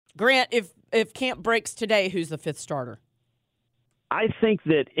Grant, if camp breaks today, who's the fifth starter? I think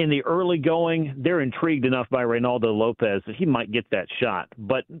that in the early going, they're intrigued enough by Reynaldo Lopez that he might get that shot.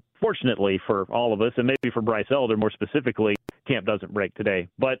 But fortunately for all of us, and maybe for Bryce Elder more specifically, camp doesn't break today.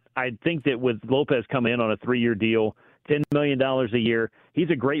 But I think that with Lopez coming in on a 3-year deal, $10 million a year, he's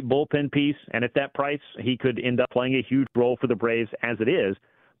a great bullpen piece. And at that price, he could end up playing a huge role for the Braves as it is.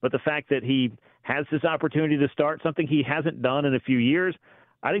 But the fact that he has this opportunity to start something he hasn't done in a few years,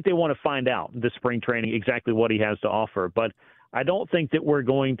 I think they want to find out this spring training exactly what he has to offer. But I don't think that we're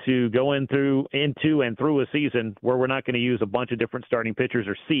going to go into and through a season where we're not going to use a bunch of different starting pitchers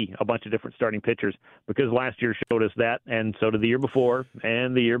or see a bunch of different starting pitchers, because last year showed us that, and so did the year before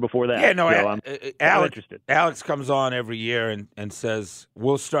and the year before that. Yeah, no, so I'm interested. Alex comes on every year and says,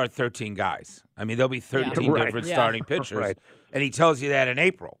 we'll start 13 guys. I mean, there'll be 13 different starting pitchers. Right. And he tells you that in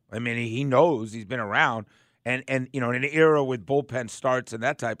April. I mean, he knows, he's been around. And in an era with bullpen starts and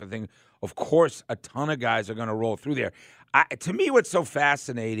that type of thing, of course, a ton of guys are going to roll through there. To me, what's so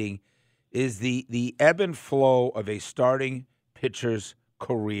fascinating is the ebb and flow of a starting pitcher's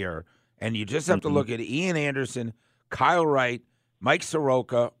career. And you just have to look at Ian Anderson, Kyle Wright, Mike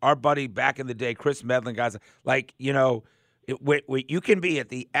Soroka, our buddy back in the day, Chris Medlin, guys. Like, you can be at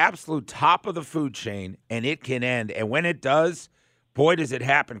the absolute top of the food chain, and it can end. And when it does, boy, does it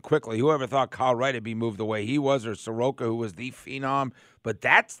happen quickly. Whoever thought Kyle Wright would be moved the way he was, or Soroka, who was the phenom. But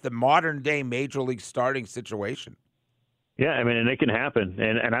that's the modern-day Major League starting situation. Yeah, I mean, and it can happen.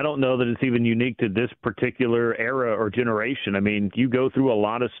 And I don't know that it's even unique to this particular era or generation. I mean, you go through a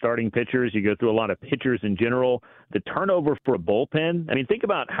lot of starting pitchers. You go through a lot of pitchers in general. The turnover for a bullpen, I mean, think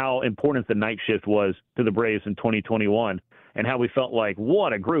about how important the night shift was to the Braves in 2021 and how we felt like,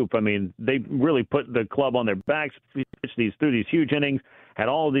 what a group. I mean, they really put the club on their backs, pitched through these huge innings, had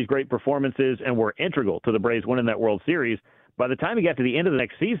all of these great performances, and were integral to the Braves winning that World Series. By the time you got to the end of the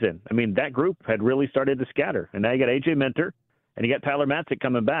next season, I mean, that group had really started to scatter. And now you got A.J. Minter and you got Tyler Matzik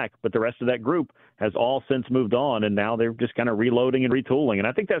coming back. But the rest of that group has all since moved on, and now they're just kind of reloading and retooling. And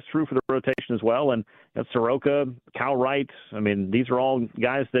I think that's true for the rotation as well. And Soroka, Kyle Wright, I mean, these are all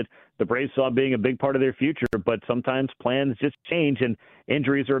guys that the Braves saw being a big part of their future. But sometimes plans just change, and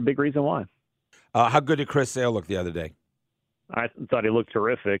injuries are a big reason why. How good did Chris Sale look the other day? I thought he looked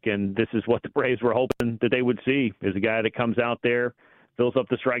terrific, and this is what the Braves were hoping that they would see, is a guy that comes out there, fills up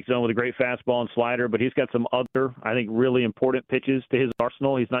the strike zone with a great fastball and slider, but he's got some other, I think, really important pitches to his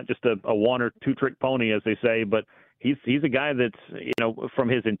arsenal. He's not just a one- or two-trick pony, as they say, but he's a guy that's, from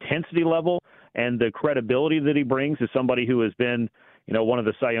his intensity level and the credibility that he brings as somebody who has been, one of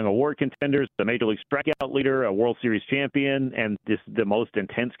the Cy Young Award contenders, the Major League strikeout leader, a World Series champion, and the most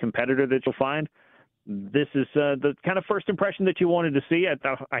intense competitor that you'll find. This is the kind of first impression that you wanted to see.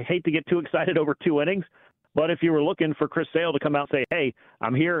 I hate to get too excited over 2 innings, but if you were looking for Chris Sale to come out and say, hey,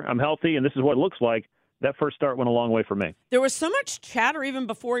 I'm here, I'm healthy, and this is what it looks like, that first start went a long way for me. There was so much chatter even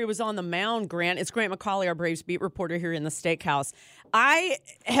before he was on the mound, Grant. It's Grant McAuley, our Braves beat reporter here in the Steakhouse. I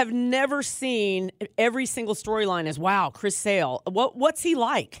have never seen every single storyline as, wow, Chris Sale. What's he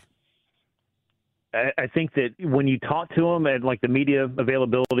like? I think that when you talk to him and like the media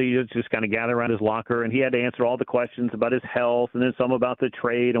availability, it's just kind of gather around his locker, and he had to answer all the questions about his health and then some about the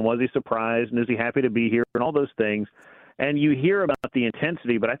trade and was he surprised and is he happy to be here and all those things. And you hear about the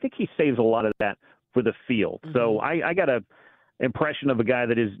intensity, but I think he saves a lot of that for the field. Mm-hmm. So I got a impression of a guy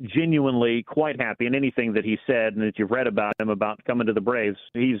that is genuinely quite happy in anything that he said and that you've read about him about coming to the Braves.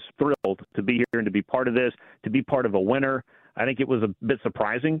 He's thrilled to be here and to be part of this, to be part of a winner. I think it was a bit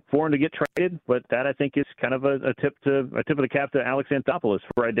surprising for him to get traded, but that I think is kind of a tip of the cap to Alex Anthopoulos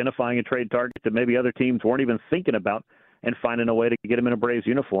for identifying a trade target that maybe other teams weren't even thinking about and finding a way to get him in a Braves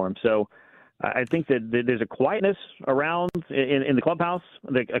uniform. So I think that there's a quietness around in the clubhouse,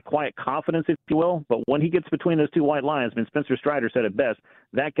 a quiet confidence, if you will. But when he gets between those two white lines, I mean, Spencer Strider said it best,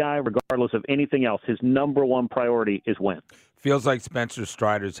 that guy, regardless of anything else, his number one priority is win. Feels like Spencer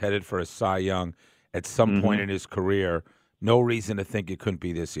Strider's headed for a Cy Young at some point in his career. No reason to think it couldn't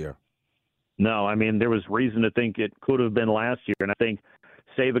be this year. No, I mean, there was reason to think it could have been last year. And I think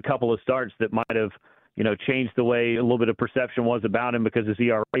save a couple of starts that might have, changed the way a little bit of perception was about him because his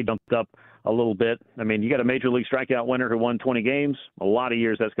ERA dumped up a little bit. I mean, you got a Major League strikeout winner who won 20 games. A lot of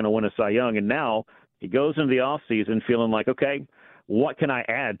years that's going to win a Cy Young. And now he goes into the offseason feeling like, okay, what can I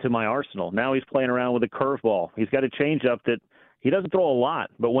add to my arsenal? Now he's playing around with a curveball. He's got a changeup that he doesn't throw a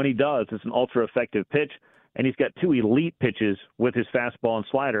lot, but when he does, it's an ultra-effective pitch. And he's got 2 elite pitches with his fastball and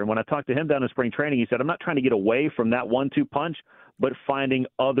slider. And when I talked to him down in spring training, he said, I'm not trying to get away from that 1-2 punch, but finding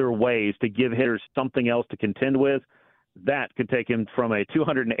other ways to give hitters something else to contend with. That could take him from a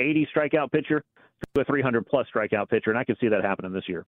 280 strikeout pitcher to a 300-plus strikeout pitcher, and I could see that happening this year.